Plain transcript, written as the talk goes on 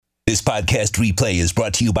podcast replay is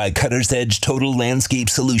brought to you by Cutter's Edge Total Landscape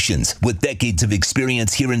Solutions. With decades of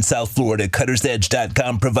experience here in South Florida,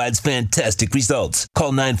 CuttersEdge.com provides fantastic results.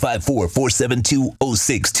 Call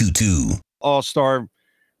 954-472-0622. All-Star.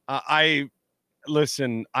 I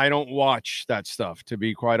don't watch that stuff, to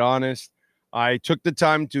be quite honest. I took the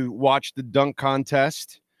time to watch the dunk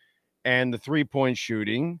contest and the three-point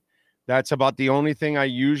shooting. That's about the only thing I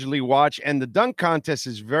usually watch. And the dunk contest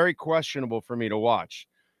is very questionable for me to watch.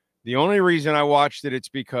 The only reason I watched it, it's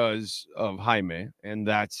because of Jaime, and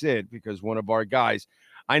that's it, because one of our guys.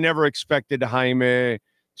 I never expected Jaime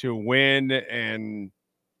to win, and,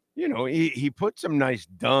 you know, he put some nice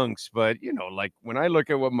dunks, but, you know, like when I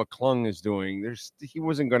look at what McClung is doing, he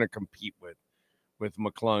wasn't going to compete with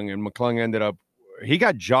McClung, and McClung ended up, he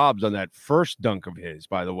got jobs on that first dunk of his,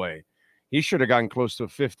 by the way. He should have gotten close to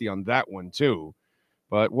 50 on that one, too.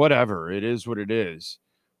 But whatever. It is what it is.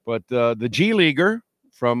 But the G Leaguer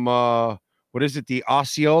from, what is it, the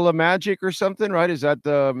Osceola Magic or something, right? Is that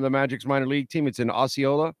the Magic's minor league team? It's in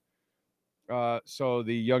Osceola. So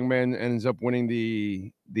the young man ends up winning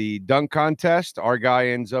the dunk contest. Our guy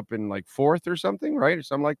ends up in like fourth or something, right? Or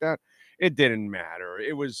something like that. It didn't matter.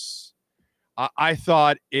 It was, I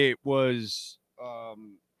thought it was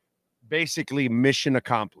basically mission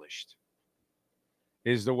accomplished.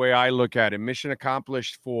 Is the way I look at it. Mission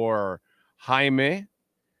accomplished for Jaime.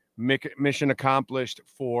 Mission accomplished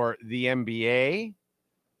for the NBA.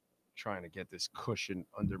 Trying to get this cushion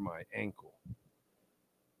under my ankle.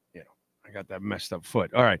 You know, I got that messed up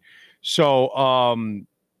foot. All right. So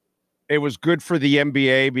it was good for the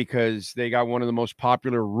NBA because they got one of the most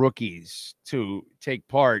popular rookies to take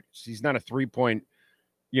part. He's not a three-point,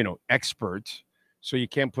 expert, so you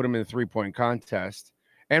can't put him in a three-point contest.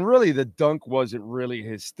 And really, the dunk wasn't really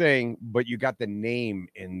his thing, but you got the name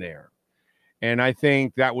in there. And I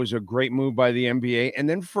think that was a great move by the NBA. And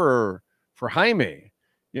then for Jaime,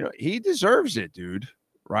 he deserves it, dude,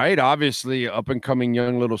 right? Obviously, up-and-coming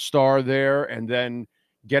young little star there, and then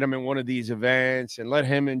get him in one of these events and let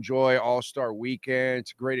him enjoy All-Star Weekend.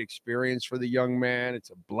 It's a great experience for the young man. It's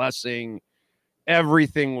a blessing.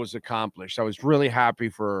 Everything was accomplished. I was really happy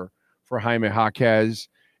for Jaime Jaquez.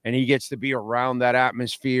 And he gets to be around that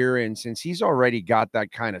atmosphere. And since he's already got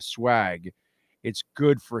that kind of swag, it's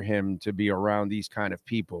good for him to be around these kind of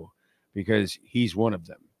people because he's one of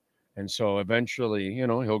them. And so eventually,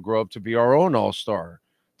 he'll grow up to be our own all-star,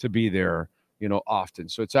 to be there, often.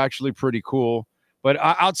 So it's actually pretty cool. But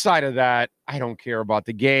outside of that, I don't care about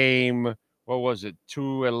the game. What was it?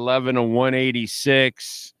 211 and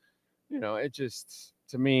 186. It just,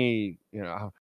 to me,